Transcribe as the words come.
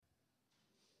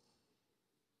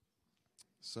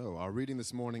So, our reading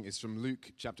this morning is from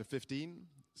Luke chapter 15,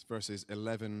 verses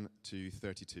 11 to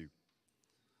 32.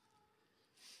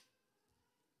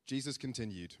 Jesus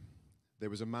continued, "There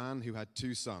was a man who had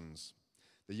 2 sons.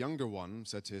 The younger one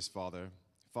said to his father,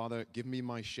 'Father, give me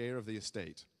my share of the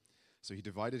estate.' So he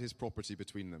divided his property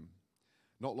between them.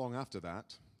 Not long after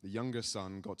that, the younger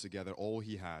son got together all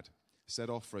he had, set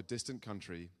off for a distant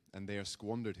country, and there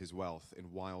squandered his wealth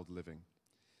in wild living.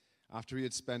 After he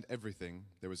had spent everything,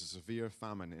 there was a severe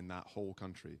famine in that whole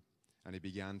country, and he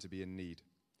began to be in need.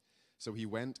 So he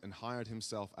went and hired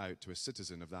himself out to a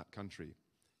citizen of that country,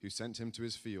 who sent him to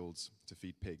his fields to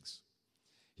feed pigs.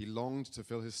 He longed to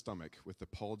fill his stomach with the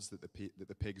pods that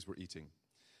the pigs were eating,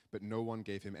 but no one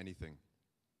gave him anything.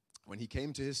 When he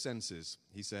came to his senses,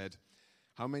 he said,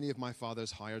 'How many of my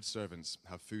father's hired servants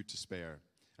have food to spare,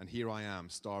 and here I am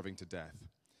starving to death?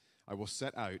 I will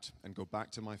set out and go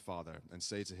back to my father and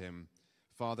say to him,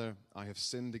 Father, I have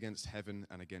sinned against heaven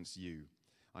and against you.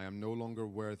 I am no longer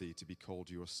worthy to be called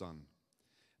your son.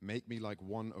 Make me like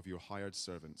one of your hired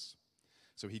servants.'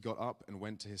 So he got up and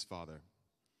went to his father.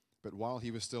 But while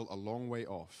he was still a long way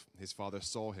off, his father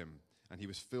saw him, and he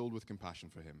was filled with compassion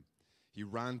for him. He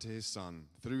ran to his son,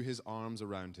 threw his arms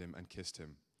around him, and kissed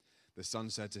him. The son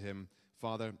said to him,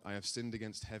 'Father, I have sinned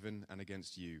against heaven and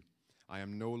against you. I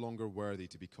am no longer worthy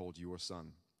to be called your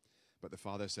son.' But the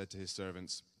father said to his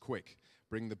servants, 'Quick,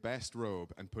 bring the best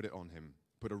robe and put it on him.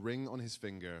 Put a ring on his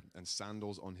finger and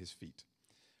sandals on his feet.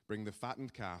 Bring the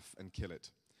fattened calf and kill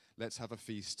it. Let's have a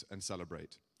feast and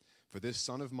celebrate. For this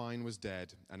son of mine was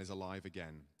dead and is alive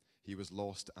again. He was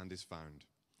lost and is found.'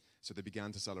 So they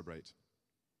began to celebrate.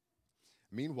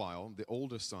 Meanwhile, the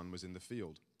older son was in the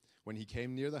field. When he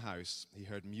came near the house, he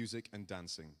heard music and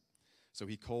dancing. So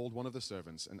he called one of the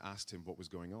servants and asked him what was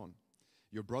going on.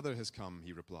 'Your brother has come,'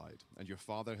 he replied, 'and your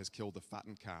father has killed the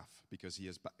fattened calf because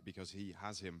he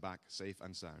has him back safe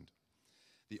and sound.'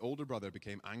 The older brother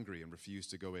became angry and refused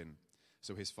to go in.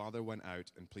 So his father went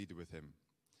out and pleaded with him.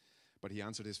 But he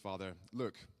answered his father,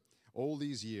 'Look, all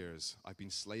these years I've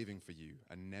been slaving for you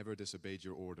and never disobeyed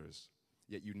your orders.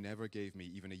 Yet you never gave me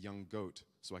even a young goat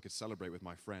so I could celebrate with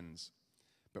my friends.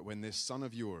 But when this son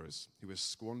of yours, who has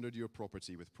squandered your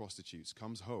property with prostitutes,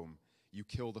 comes home, you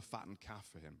kill the fattened calf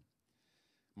for him.'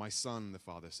 'My son,' the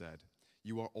father said,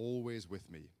 'you are always with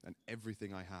me, and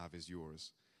everything I have is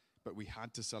yours. But we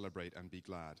had to celebrate and be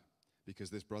glad, because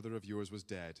this brother of yours was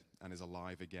dead and is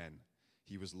alive again.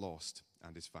 He was lost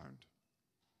and is found.'"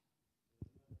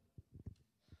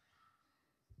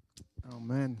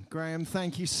 Amen. Graham,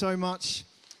 thank you so much.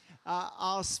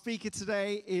 Our speaker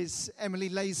today is Emily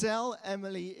Layzell.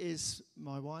 Emily is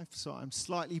my wife, so I'm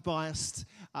slightly biased,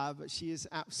 but she is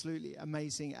absolutely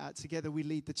amazing. Together we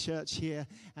lead the church here,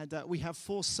 and we have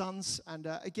 4 sons. And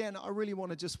again, I really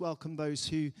want to just welcome those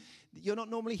who, you're not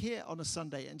normally here on a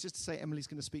Sunday, and just to say Emily's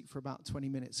going to speak for about 20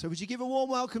 minutes. So would you give a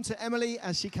warm welcome to Emily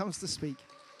as she comes to speak?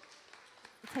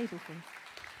 The table, please.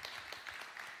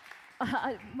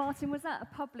 Martin, was that a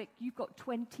public, you've got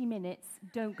 20 minutes,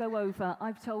 don't go over,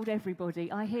 I've told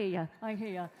everybody, I hear you.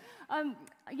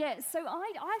 So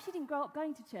I actually didn't grow up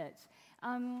going to church.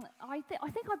 I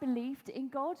think I believed in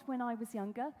God when I was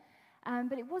younger,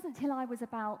 but it wasn't until I was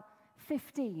about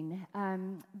 15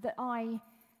 that I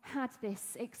had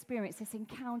this experience, this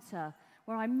encounter,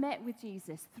 where I met with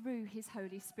Jesus through his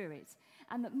Holy Spirit,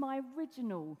 and that my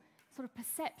original sort of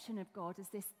perception of God as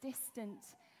this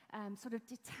distant, sort of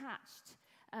detached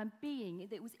being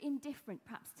that was indifferent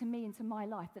perhaps to me and to my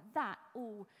life, that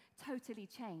all totally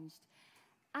changed.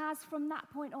 As from that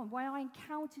point on, when I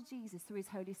encountered Jesus through his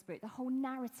Holy Spirit, the whole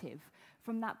narrative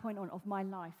from that point on of my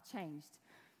life changed.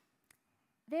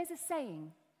 There's a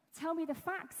saying, tell me the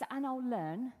facts and I'll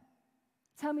learn,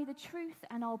 tell me the truth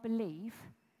and I'll believe,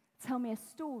 tell me a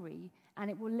story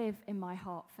and it will live in my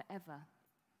heart forever.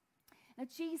 Now,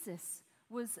 Jesus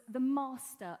was the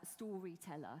master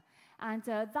storyteller. And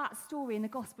that story in the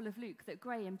Gospel of Luke that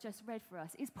Graham just read for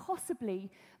us is possibly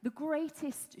the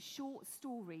greatest short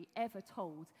story ever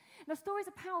told. Now, stories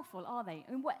are powerful, are they?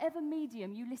 In whatever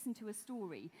medium you listen to a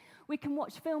story, we can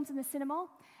watch films in the cinema,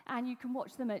 and you can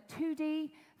watch them at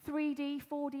 2D, 3D,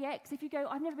 4DX. If you go,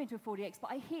 I've never been to a 4DX,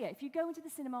 but I hear if you go into the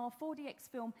cinema, a 4DX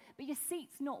film, but your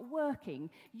seat's not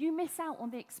working, you miss out on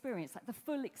the experience, like the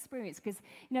full experience, because,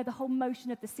 you know, the whole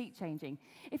motion of the seat changing.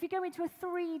 If you go into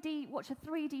watch a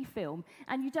 3D film,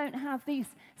 and you don't have these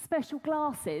special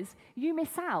glasses, you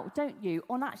miss out, don't you,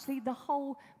 on actually the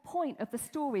whole point of the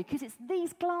story, because it's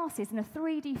these glasses in a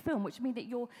 3D film which mean that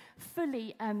you're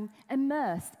fully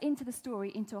immersed into the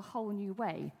story into a whole new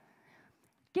way.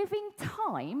 Giving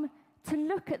time to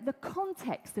look at the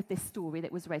context of this story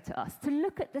that was read to us, to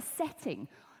look at the setting,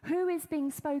 who is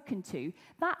being spoken to.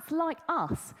 That's like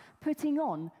us putting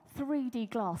on 3D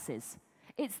glasses.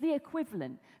 It's the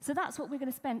equivalent. So that's what we're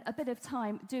going to spend a bit of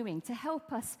time doing to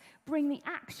help us bring the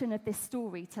action of this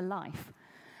story to life.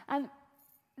 And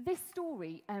this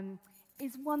story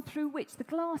is one through which, the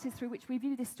glasses through which we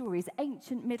view this story is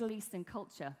ancient Middle Eastern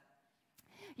culture.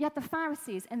 You had the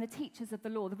Pharisees and the teachers of the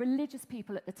law, the religious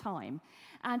people at the time,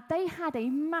 and they had a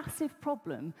massive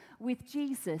problem with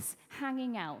Jesus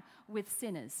hanging out with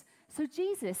sinners. So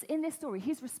Jesus, in this story,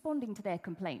 he's responding to their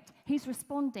complaint. He's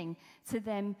responding to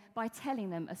them by telling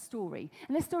them a story.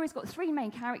 And this story's got three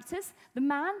main characters: the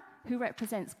man, who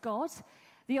represents God;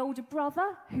 the older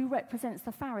brother, who represents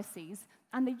the Pharisees;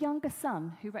 and the younger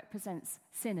son, who represents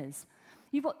sinners.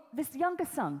 You've got this younger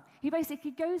son. He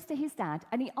basically goes to his dad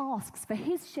and he asks for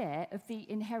his share of the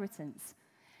inheritance.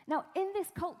 Now, in this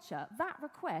culture, that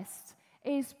request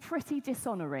is pretty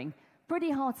dishonoring,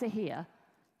 pretty hard to hear,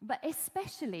 but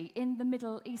especially in the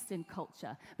Middle Eastern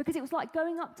culture, because it was like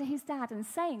going up to his dad and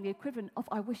saying the equivalent of,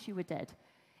 "I wish you were dead."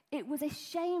 It was a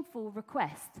shameful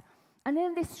request. And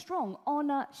in this strong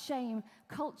honor-shame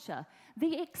culture,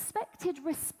 the expected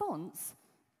response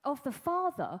of the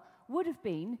father would have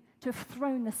been to have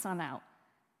thrown the son out.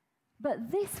 But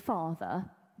this father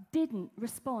didn't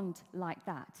respond like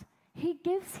that. He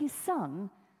gives his son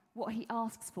what he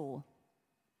asks for.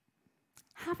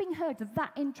 Having heard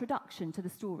that introduction to the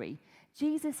story,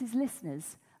 Jesus'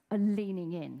 listeners are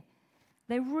leaning in.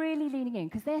 They're really leaning in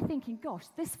because they're thinking, gosh,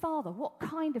 this father, what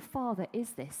kind of father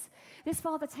is this? This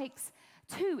father takes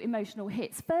two emotional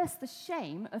hits. First, the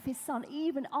shame of his son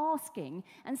even asking,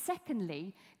 and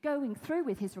secondly, going through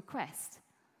with his request.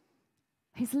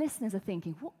 His listeners are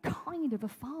thinking, what kind of a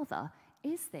father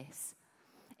is this?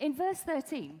 In verse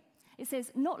 13, it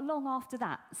says, "Not long after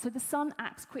that, so the son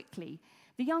acts quickly.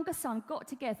 The younger son got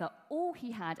together all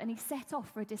he had and he set off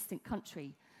for a distant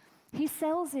country. He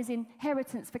sells his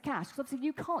inheritance for cash, because obviously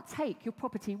you can't take your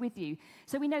property with you.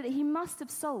 So we know that he must have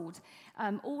sold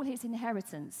all his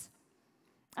inheritance.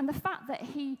 And the fact that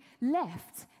he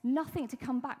left nothing to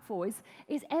come back for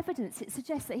is evidence. It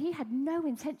suggests that he had no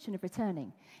intention of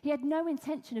returning. He had no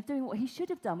intention of doing what he should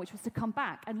have done, which was to come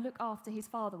back and look after his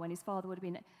father when his father would have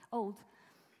been old.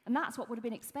 And that's what would have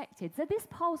been expected. So this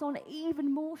piles on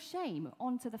even more shame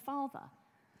onto the father.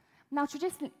 Now,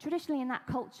 traditionally in that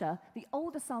culture, the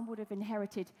older son would have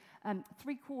inherited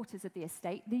 3/4 of the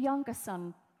estate, the younger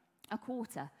son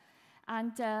 1/4.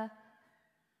 And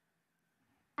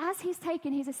as he's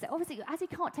taken his estate, obviously, as he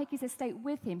can't take his estate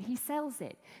with him, he sells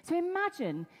it. So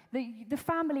imagine the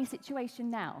family situation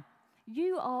now.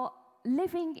 You are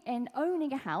living in,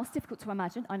 owning a house, difficult to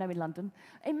imagine, I know in London.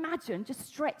 Imagine, just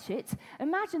stretch it.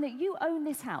 Imagine that you own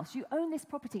this house, you own this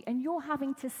property, and you're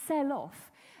having to sell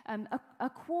off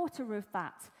 1/4 of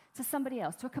that to somebody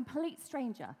else, to a complete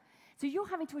stranger. So you're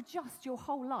having to adjust your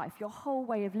whole life, your whole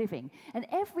way of living. And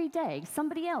every day,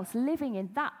 somebody else living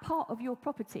in that part of your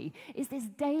property is this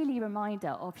daily reminder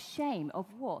of shame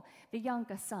of what the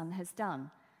younger son has done.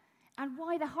 And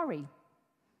why the hurry?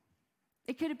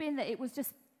 It could have been that it was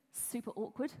just super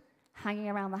awkward, hanging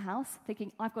around the house,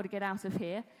 thinking, I've got to get out of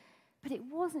here. But it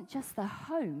wasn't just the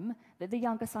home that the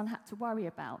younger son had to worry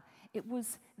about. It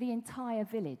was the entire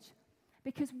village.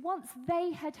 Because once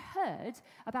they had heard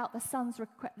about the son's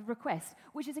request,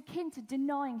 which is akin to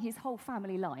denying his whole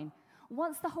family line,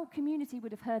 once the whole community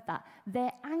would have heard that,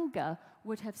 their anger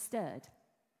would have stirred.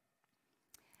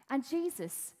 And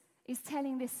Jesus is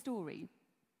telling this story.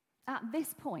 At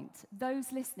this point,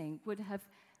 those listening would have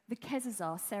the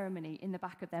Kezazah ceremony in the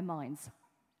back of their minds.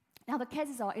 Now, the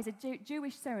Kezazah is a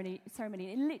Jewish ceremony.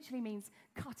 It literally means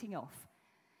cutting off.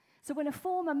 So when a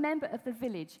former member of the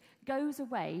village goes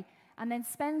away and then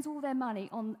spends all their money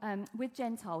on, with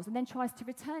Gentiles and then tries to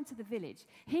return to the village,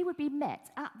 he would be met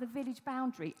at the village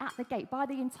boundary, at the gate, by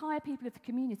the entire people of the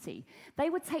community. They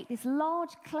would take this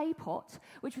large clay pot,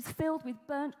 which was filled with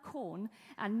burnt corn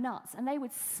and nuts, and they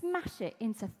would smash it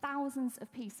into thousands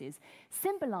of pieces,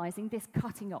 symbolizing this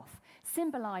cutting off,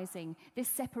 symbolizing this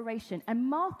separation, and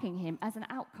marking him as an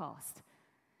outcast.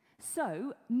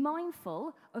 So,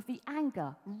 mindful of the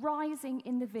anger rising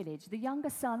in the village, the younger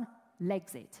son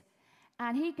legs it.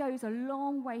 And he goes a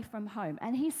long way from home,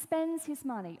 and he spends his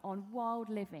money on wild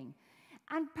living.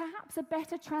 And perhaps a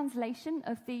better translation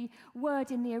of the word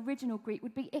in the original Greek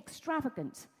would be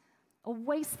extravagant, or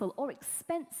wasteful, or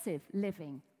expensive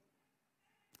living.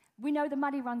 We know the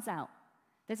money runs out.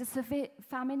 There's a severe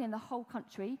famine in the whole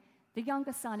country. The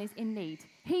younger son is in need.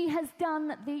 He has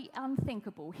done the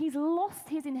unthinkable. He's lost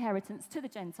his inheritance to the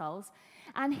Gentiles,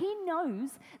 and he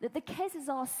knows that the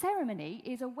Kezazar ceremony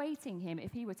is awaiting him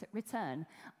if he were to return,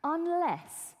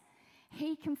 unless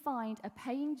he can find a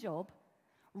paying job,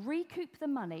 recoup the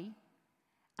money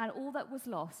and all that was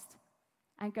lost,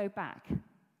 and go back.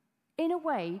 In a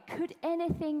way, could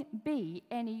anything be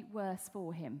any worse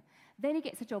for him? Then he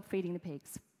gets a job feeding the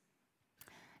pigs.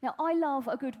 Now, I love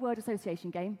a good word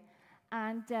association game.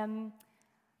 And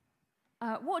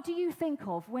what do you think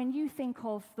of when you think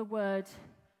of the word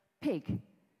pig?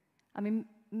 I mean,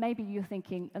 maybe you're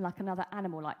thinking like another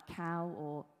animal, like cow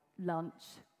or lunch,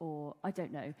 or I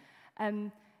don't know.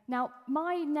 Now,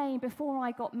 my name before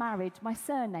I got married, my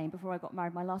surname before I got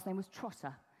married, my last name was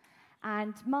Trotter.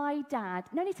 And my dad,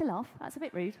 no need to laugh, that's a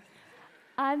bit rude.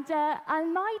 And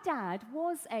my dad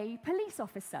was a police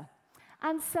officer.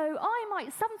 And so I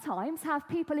might sometimes have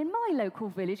people in my local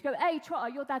village go, "Hey, Trotter,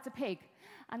 your dad's a pig."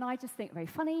 And I just think, very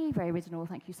funny, very original,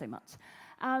 thank you so much.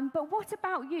 But what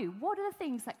about you? What are the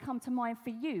things that come to mind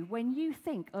for you when you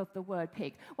think of the word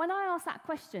pig? When I asked that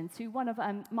question to one of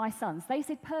my sons, they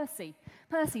said Percy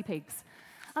pigs.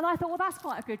 And I thought, well, that's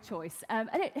quite a good choice.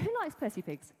 Who likes Percy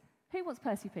pigs? Who wants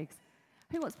Percy pigs?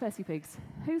 Who wants Percy pigs?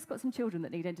 Who's got some children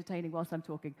that need entertaining whilst I'm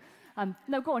talking?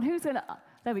 No, go on, who's going to...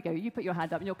 there we go, you put your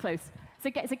hand up and you're close. So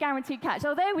it's a guaranteed catch.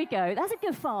 Oh, there we go. That's a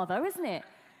good father, isn't it?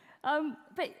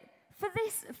 But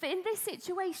in this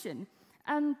situation,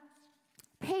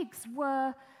 pigs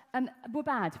were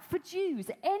bad. For Jews,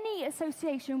 any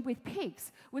association with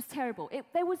pigs was terrible.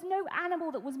 There was no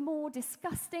animal that was more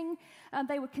disgusting.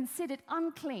 They were considered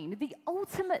unclean, the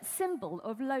ultimate symbol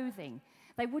of loathing.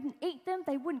 They wouldn't eat them.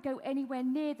 They wouldn't go anywhere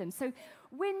near them. So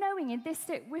we're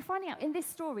finding out in this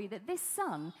story that this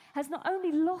son has not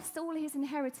only lost all his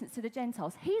inheritance to the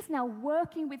Gentiles, he's now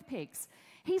working with pigs.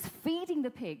 He's feeding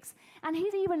the pigs, and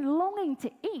he's even longing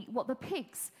to eat what the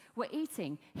pigs were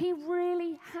eating. He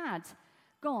really had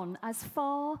gone as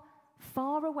far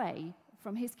away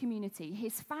from his community,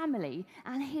 his family,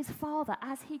 and his father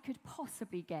as he could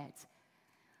possibly get.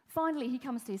 Finally, he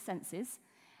comes to his senses.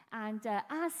 And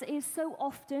as is so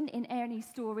often in any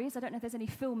stories, I don't know if there's any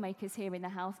filmmakers here in the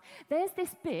house, there's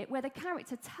this bit where the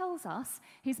character tells us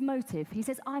his motive. He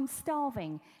says, "I'm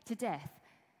starving to death."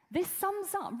 This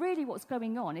sums up really what's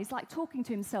going on. He's like talking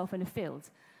to himself in a field.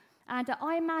 And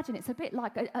I imagine it's a bit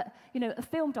like a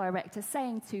film director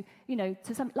saying to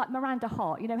some, like Miranda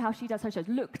Hart, you know how she does her shows,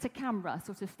 look to camera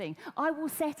sort of thing. I will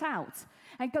set out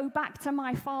and go back to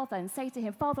my father and say to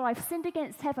him, "Father, I've sinned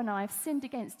against heaven, I have sinned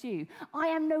against you. I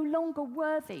am no longer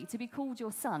worthy to be called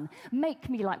your son. Make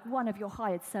me like one of your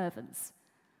hired servants."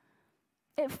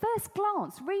 At first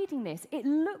glance, reading this, it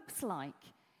looks like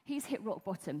he's hit rock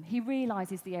bottom. He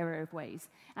realizes the error of ways,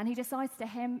 and he decides to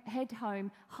head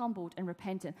home humbled and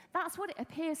repentant. That's what it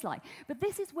appears like. But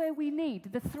this is where we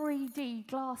need the 3D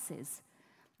glasses.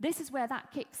 This is where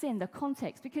that kicks in, the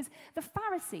context, because the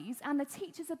Pharisees and the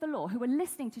teachers of the law who were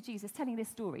listening to Jesus telling this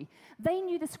story, they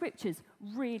knew the scriptures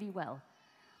really well.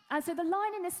 And so the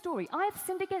line in this story, "I have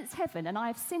sinned against heaven and I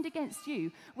have sinned against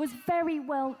you," was very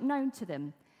well known to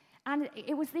them. And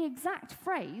it was the exact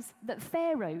phrase that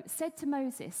Pharaoh said to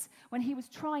Moses when he was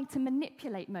trying to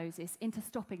manipulate Moses into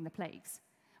stopping the plagues.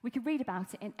 We could read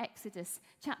about it in Exodus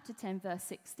chapter 10, verse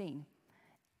 16.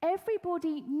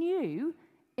 Everybody knew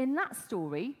in that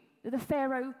story that the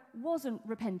Pharaoh wasn't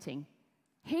repenting.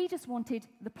 He just wanted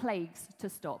the plagues to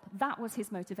stop. That was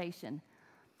his motivation.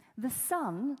 The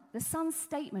son's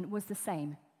statement was the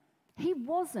same. He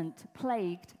wasn't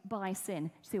plagued by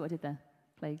sin. See what I did there?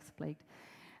 Plagued.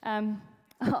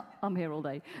 I'm here all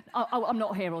day. I'm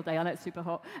not here all day. I know it's super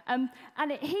hot.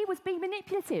 He was being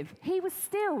manipulative. He was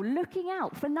still looking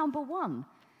out for number one.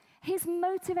 His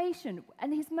motivation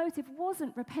and his motive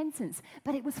wasn't repentance,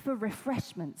 but it was for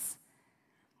refreshments.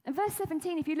 In verse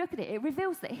 17, if you look at it, it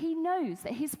reveals that he knows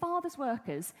that his father's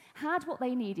workers had what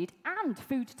they needed and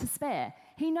food to spare.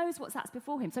 He knows that's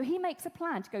before him. So he makes a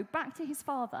plan to go back to his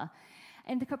father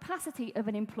in the capacity of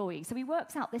an employee. So he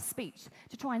works out this speech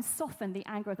to try and soften the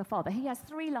anger of the father. He has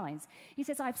 3 lines. He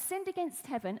says, "I've sinned against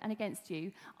heaven and against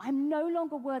you. I'm no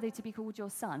longer worthy to be called your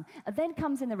son." And then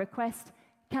comes in the request,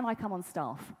 "Can I come on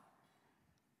staff?"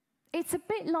 It's a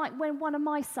bit like when one of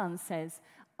my sons says,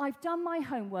 "I've done my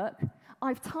homework,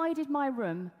 I've tidied my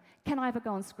room, can I ever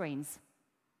go on screens?"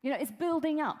 It's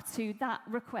building up to that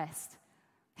request.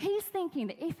 He's thinking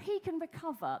that if he can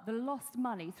recover the lost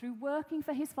money through working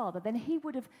for his father, then he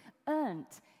would have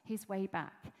earned his way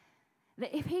back.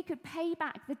 That if he could pay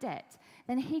back the debt,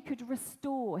 then he could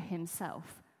restore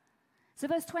himself. So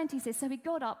verse 20 says, "So he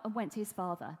got up and went to his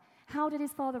father. How did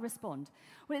his father respond?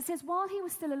 Well, it says while he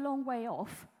was still a long way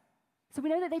off, so we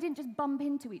know that they didn't just bump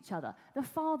into each other. The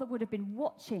father would have been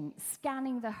watching,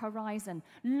 scanning the horizon,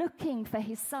 looking for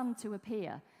his son to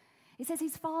appear. It says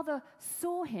his father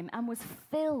saw him and was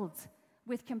filled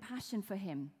with compassion for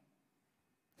him.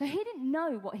 So he didn't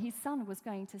know what his son was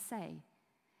going to say,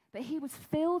 but he was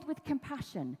filled with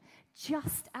compassion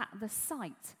just at the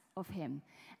sight of him.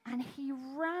 And he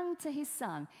ran to his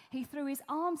son. He threw his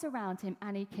arms around him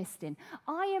and he kissed him.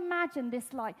 I imagine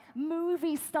this like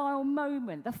movie-style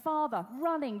moment, the father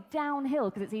running downhill,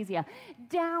 because it's easier,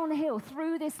 downhill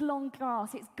through this long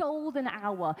grass. It's golden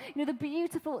hour. You know, the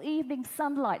beautiful evening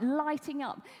sunlight lighting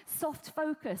up, soft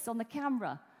focus on the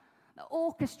camera, the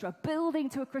orchestra building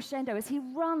to a crescendo as he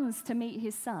runs to meet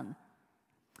his son.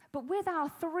 But with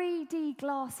our 3D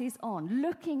glasses on,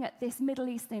 looking at this Middle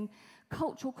Eastern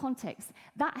cultural context,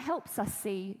 that helps us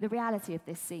see the reality of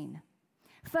this scene.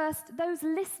 First, those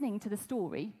listening to the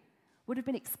story would have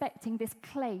been expecting this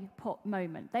clay pot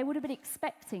moment. They would have been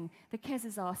expecting the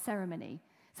Kezazah ceremony.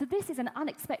 So this is an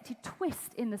unexpected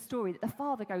twist in the story that the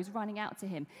father goes running out to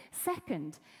him.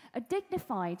 Second, a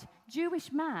dignified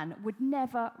Jewish man would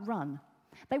never run.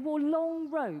 They wore long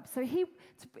robes, so to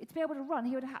be able to run,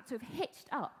 he would have had to have hitched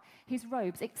up his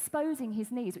robes, exposing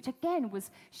his knees, which again was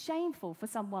shameful for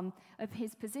someone of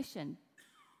his position.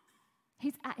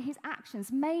 His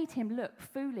actions made him look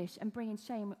foolish and bringing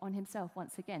shame on himself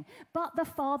once again. But the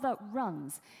father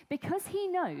runs because he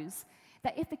knows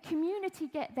that if the community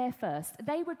get there first,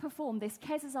 they would perform this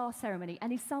Kezazah ceremony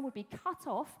and his son would be cut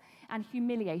off and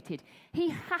humiliated. He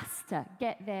has to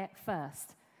get there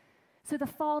first. So the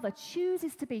father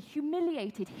chooses to be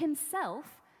humiliated himself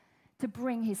to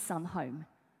bring his son home.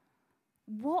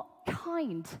 What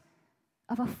kind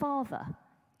of a father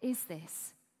is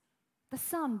this? The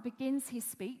son begins his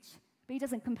speech, but he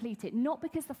doesn't complete it, not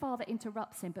because the father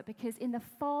interrupts him, but because in the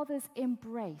father's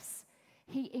embrace,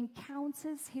 he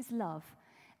encounters his love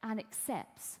and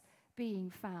accepts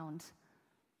being found.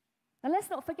 Now let's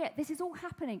not forget, this is all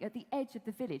happening at the edge of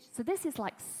the village. So this is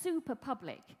like super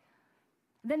public.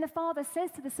 Then the father says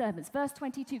to the servants, verse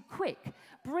 22, quick,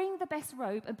 bring the best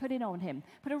robe and put it on him.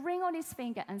 Put a ring on his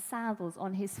finger and sandals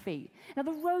on his feet. Now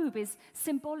the robe is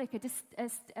symbolic,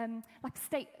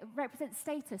 represents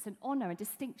status and honor and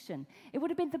distinction. It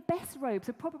would have been the best robes,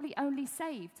 are probably only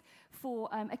saved for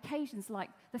occasions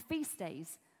like the feast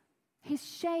days. His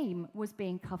shame was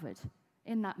being covered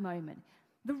in that moment.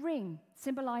 The ring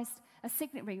symbolized a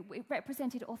signet ring. It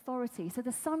represented authority, so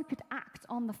the son could act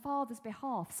on the father's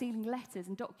behalf, sealing letters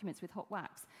and documents with hot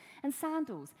wax. And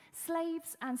sandals.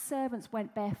 Slaves and servants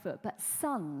went barefoot, but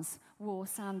sons wore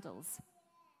sandals.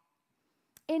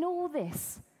 In all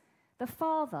this, the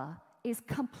father is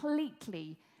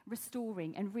completely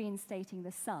restoring and reinstating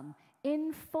the son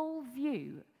in full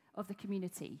view of the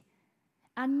community.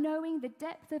 And knowing the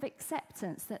depth of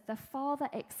acceptance that the father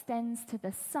extends to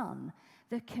the son,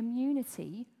 the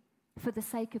community, for the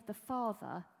sake of the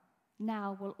father,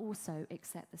 now will also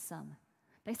accept the son.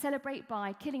 They celebrate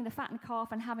by killing the fattened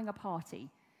calf and having a party.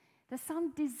 The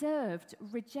son deserved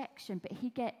rejection, but he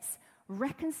gets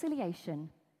reconciliation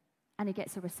and he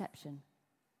gets a reception.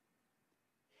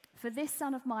 For this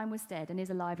son of mine was dead and is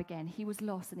alive again. He was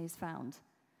lost and is found.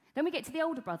 Then we get to the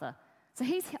older brother. So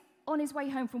he's on his way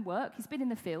home from work. He's been in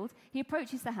the field. He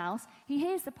approaches the house. He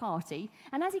hears the party.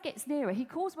 And as he gets nearer, he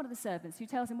calls one of the servants who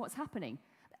tells him what's happening.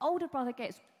 The older brother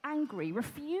gets angry,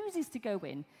 refuses to go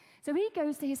in. So he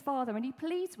goes to his father and he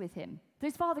pleads with him. So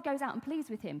his father goes out and pleads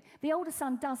with him. The older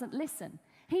son doesn't listen.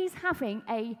 He's having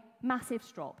a massive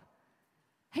strop.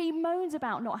 He moans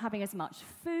about not having as much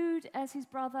food as his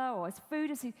brother or as food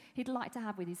as he'd like to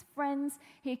have with his friends.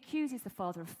 He accuses the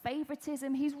father of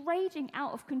favoritism. He's raging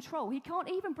out of control. He can't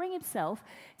even bring himself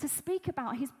to speak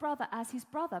about his brother as his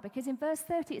brother, because in verse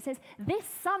 30 it says, this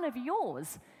son of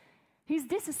yours. He's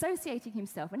disassociating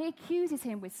himself and he accuses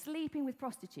him with sleeping with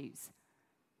prostitutes.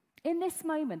 In this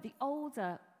moment, the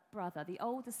older brother, the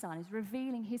older son, is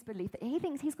revealing his belief that he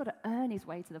thinks he's got to earn his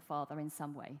way to the father in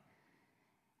some way.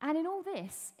 And in all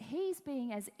this, he's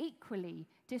being as equally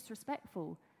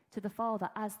disrespectful to the father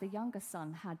as the younger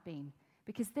son had been,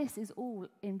 because this is all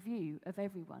in view of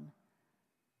everyone.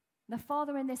 The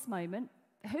father in this moment,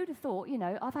 who'd have thought,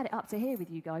 I've had it up to here with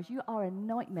you guys. You are a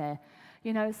nightmare.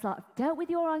 It's like, I've dealt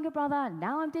with your younger brother,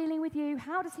 now I'm dealing with you.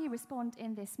 How does he respond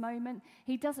in this moment?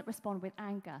 He doesn't respond with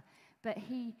anger, but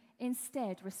he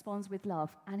instead responds with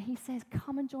love. And he says,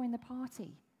 come and join the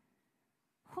party.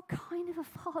 What kind of a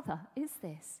father is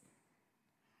this?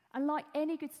 And like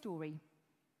any good story,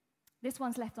 this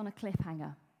one's left on a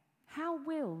cliffhanger. How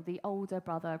will the older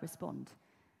brother respond?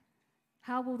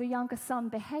 How will the younger son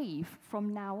behave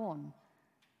from now on?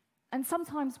 And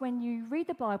sometimes when you read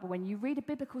the Bible, when you read a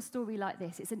biblical story like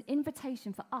this, it's an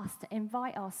invitation for us to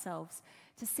invite ourselves,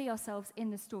 to see ourselves in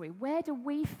the story. Where do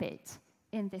we fit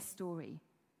in this story?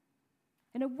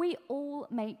 We all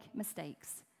make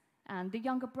mistakes. And the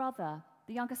younger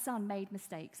son made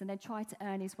mistakes and then tried to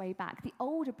earn his way back. The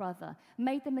older brother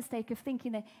made the mistake of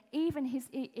thinking that even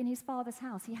in his father's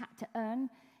house, he had to earn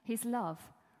his love.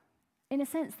 In a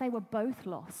sense, they were both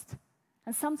lost.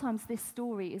 And sometimes this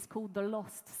story is called the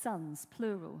lost sons,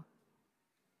 plural.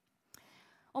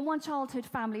 On one childhood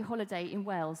family holiday in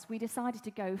Wales, we decided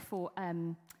to go for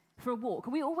a walk.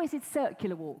 And we always did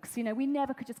circular walks. We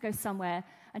never could just go somewhere.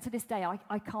 And to this day,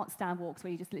 I can't stand walks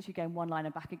where you just literally go in one line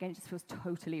and back again. It just feels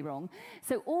totally wrong.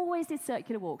 So always did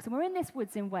circular walks. And we're in this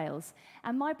woods in Wales.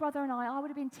 And my brother and I would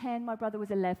have been 10. My brother was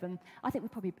 11. I think we're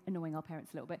probably annoying our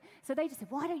parents a little bit. So they just said,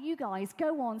 why don't you guys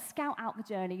go on, scout out the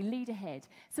journey, lead ahead.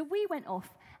 So we went off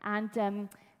and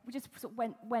we just sort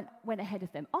of went ahead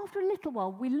of them. After a little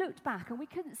while, we looked back and we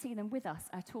couldn't see them with us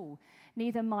at all.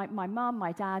 Neither my mum,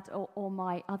 my dad, or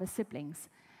my other siblings.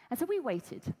 And so we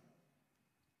waited.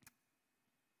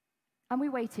 And we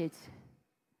waited.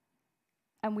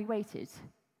 And we waited.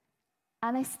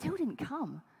 And they still didn't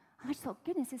come. And I just thought,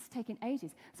 goodness, this is taking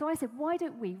ages. So I said, why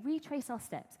don't we retrace our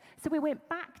steps? So we went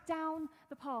back down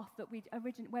the path that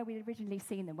where we'd originally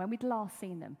seen them, when we'd last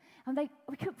seen them. And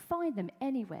we couldn't find them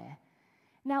anywhere.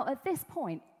 Now, at this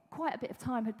point, quite a bit of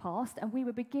time had passed, and we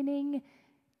were beginning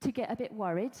to get a bit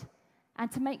worried.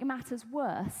 And to make matters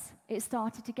worse, it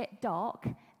started to get dark,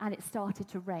 and it started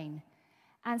to rain.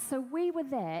 And so we were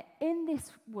there in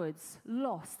this woods,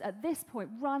 lost, at this point,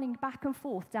 running back and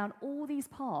forth down all these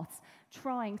paths,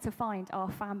 trying to find our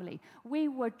family. We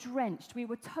were drenched. We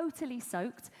were totally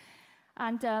soaked.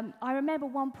 And I remember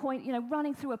one point,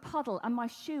 running through a puddle, and my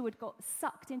shoe had got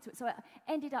sucked into it. So I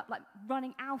ended up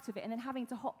running out of it and then having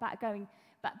to hop back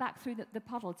through the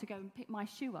puddle to go and pick my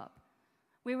shoe up.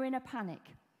 We were in a panic.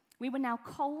 We were now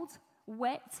cold,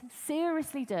 wet,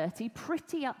 seriously dirty,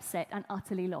 pretty upset, and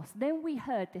utterly lost. Then we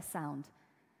heard this sound,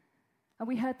 and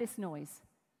we heard this noise.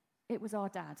 It was our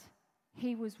dad.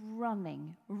 He was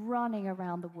running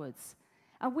around the woods.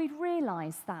 And we'd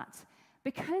realized that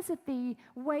because of the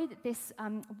way that this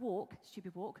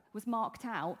stupid walk, was marked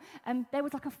out, there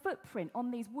was like a footprint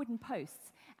on these wooden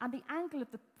posts, and the angle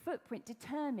of the footprint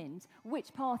determined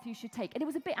which path you should take. And it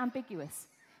was a bit ambiguous.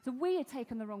 So we had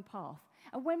taken the wrong path.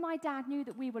 And when my dad knew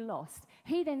that we were lost,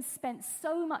 he then spent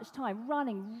so much time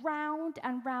running round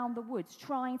and round the woods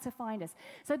trying to find us.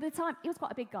 So by the time, he was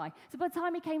quite a big guy, so by the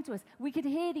time he came to us, we could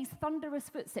hear these thunderous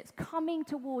footsteps coming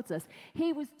towards us.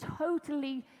 He was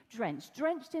totally drenched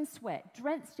in sweat,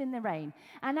 drenched in the rain.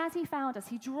 And as he found us,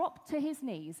 he dropped to his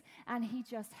knees and he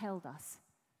just held us.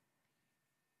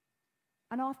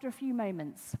 And after a few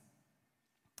moments,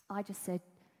 I just said,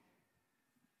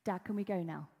 Dad, can we go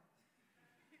now?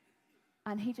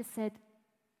 And he just said,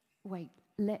 wait,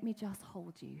 let me just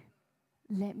hold you.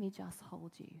 Let me just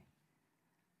hold you.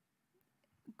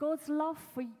 God's love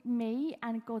for me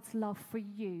and God's love for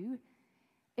you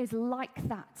is like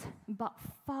that, but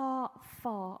far,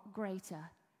 far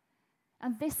greater.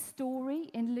 And this story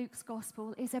in Luke's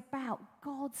gospel is about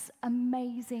God's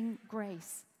amazing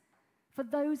grace for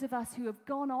those of us who have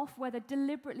gone off, whether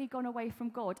deliberately gone away from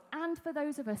God, and for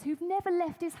those of us who've never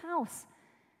left his house,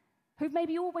 who've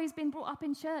maybe always been brought up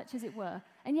in church, as it were,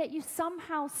 and yet you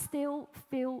somehow still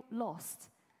feel lost.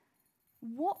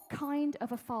 What kind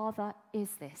of a father is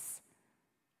this?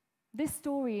 This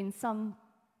story in some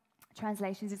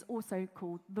translations is also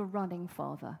called the running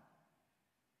father.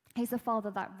 He's a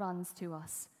father that runs to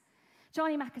us.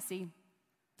 Johnny Mackesy,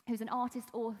 who's an artist,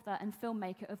 author, and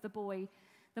filmmaker of The Boy,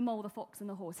 The Mole, the Fox, and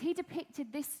the Horse, he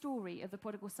depicted this story of the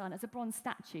prodigal son as a bronze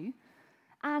statue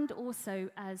and also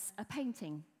as a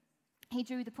painting. He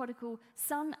drew the prodigal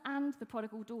son and the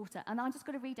prodigal daughter. And I'm just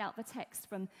going to read out the text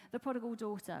from the prodigal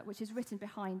daughter, which is written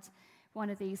behind one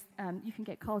of these. You can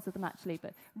get cards of them, actually,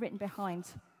 but written behind.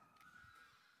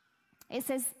 It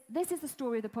says, this is the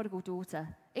story of the prodigal daughter.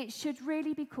 It should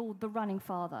really be called the running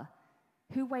father,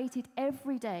 who waited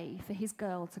every day for his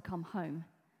girl to come home.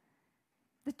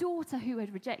 The daughter who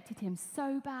had rejected him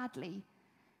so badly.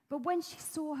 But when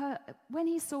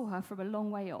he saw her from a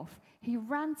long way off, he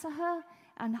ran to her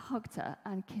and hugged her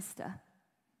and kissed her.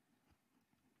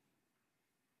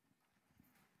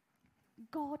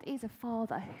 God is a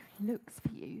father who looks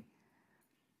for you,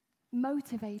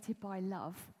 motivated by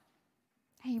love.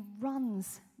 He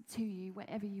runs to you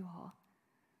wherever you are.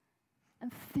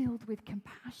 And filled with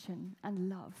compassion and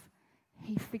love,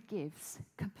 he forgives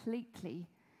completely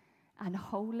and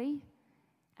wholly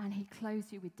and he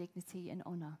clothes you with dignity and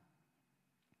honor.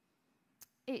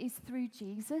 It is through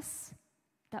Jesus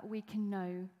that we can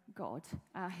know God,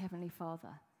 our Heavenly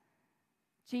Father.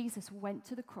 Jesus went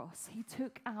to the cross. He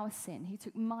took our sin. He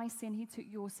took my sin. He took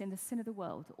your sin, the sin of the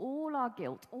world, all our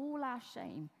guilt, all our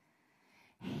shame.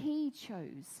 He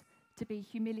chose to be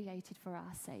humiliated for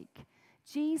our sake.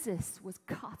 Jesus was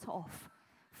cut off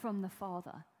from the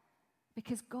Father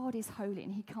because God is holy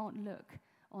and he can't look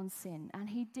on sin. And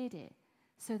he did it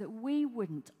so that we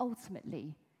wouldn't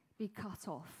ultimately be cut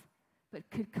off, but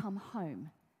could come home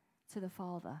to the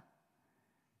Father.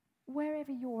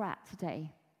 Wherever you're at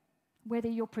today, whether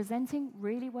you're presenting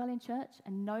really well in church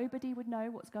and nobody would know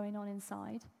what's going on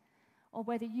inside, or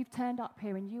whether you've turned up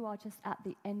here and you are just at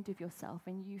the end of yourself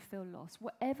and you feel lost,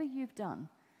 whatever you've done,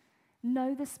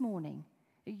 know this morning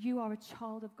that you are a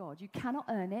child of God. You cannot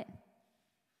earn it.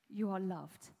 You are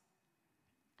loved.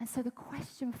 And so the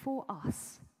question for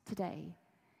us today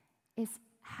is,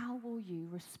 how will you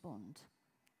respond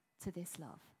to this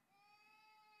love?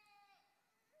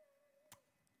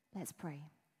 Let's pray.